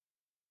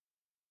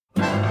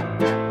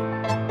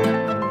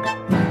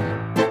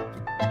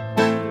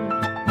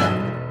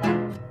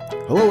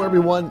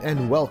everyone,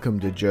 and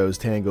welcome to Joe's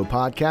Tango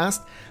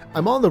Podcast.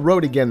 I'm on the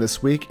road again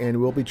this week, and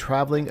we'll be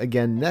traveling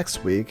again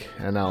next week,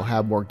 and I'll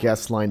have more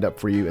guests lined up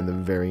for you in the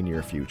very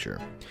near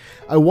future.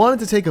 I wanted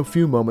to take a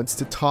few moments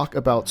to talk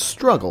about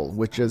struggle,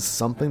 which is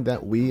something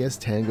that we as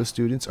tango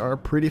students are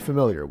pretty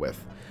familiar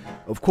with.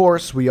 Of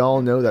course, we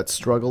all know that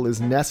struggle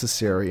is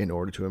necessary in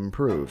order to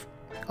improve.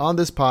 On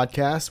this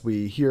podcast,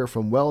 we hear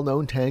from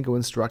well-known tango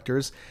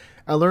instructors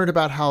and learn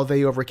about how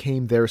they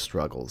overcame their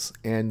struggles,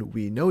 and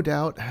we no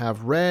doubt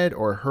have read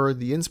or heard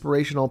the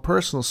inspirational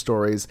personal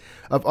stories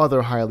of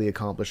other highly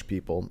accomplished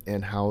people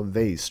and how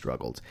they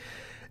struggled.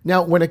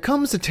 Now, when it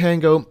comes to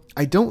tango,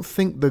 I don't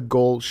think the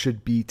goal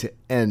should be to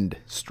end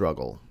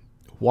struggle.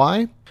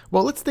 Why?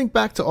 Well, let's think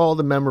back to all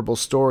the memorable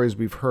stories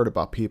we've heard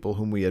about people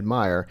whom we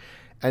admire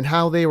and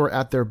how they were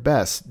at their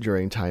best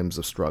during times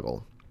of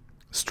struggle.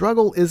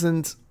 Struggle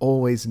isn't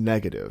always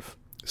negative.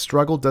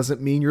 Struggle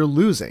doesn't mean you're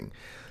losing.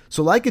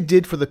 So like it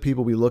did for the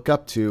people we look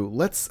up to,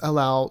 let's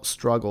allow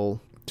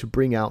struggle to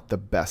bring out the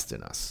best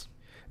in us.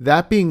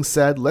 That being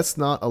said, let's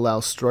not allow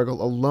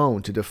struggle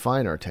alone to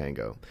define our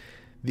tango.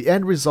 The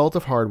end result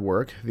of hard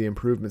work, the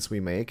improvements we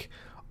make,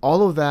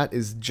 all of that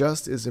is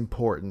just as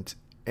important,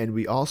 and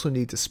we also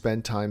need to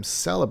spend time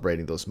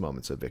celebrating those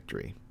moments of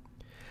victory.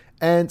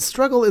 And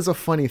struggle is a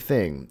funny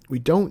thing. We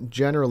don't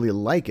generally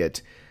like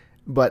it,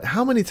 but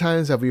how many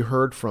times have we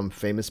heard from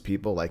famous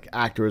people like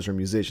actors or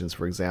musicians,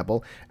 for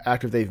example,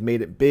 after they've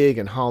made it big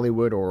in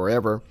Hollywood or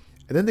wherever,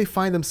 and then they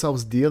find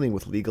themselves dealing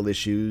with legal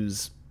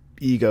issues,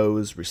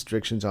 egos,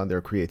 restrictions on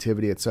their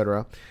creativity,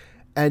 etc.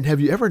 And have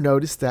you ever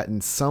noticed that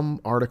in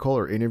some article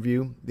or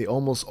interview, they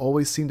almost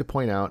always seem to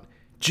point out,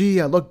 gee,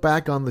 I look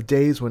back on the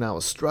days when I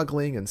was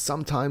struggling, and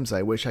sometimes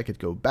I wish I could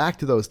go back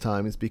to those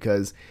times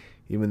because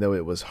even though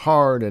it was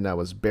hard and I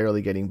was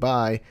barely getting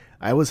by,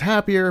 I was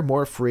happier,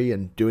 more free,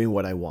 and doing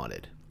what I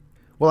wanted.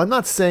 Well, I'm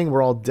not saying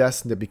we're all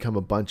destined to become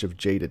a bunch of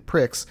jaded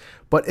pricks,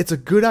 but it's a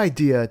good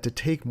idea to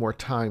take more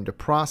time to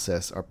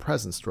process our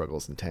present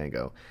struggles in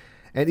tango,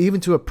 and even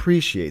to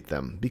appreciate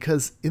them,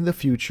 because in the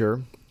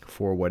future,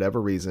 for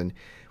whatever reason,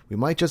 we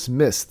might just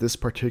miss this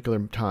particular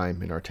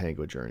time in our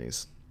tango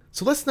journeys.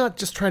 So let's not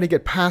just try to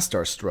get past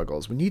our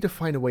struggles. We need to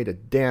find a way to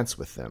dance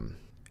with them.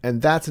 And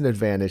that's an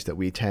advantage that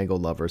we tango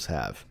lovers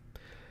have.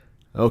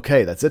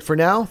 Okay, that's it for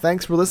now.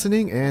 Thanks for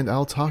listening, and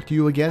I'll talk to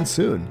you again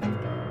soon.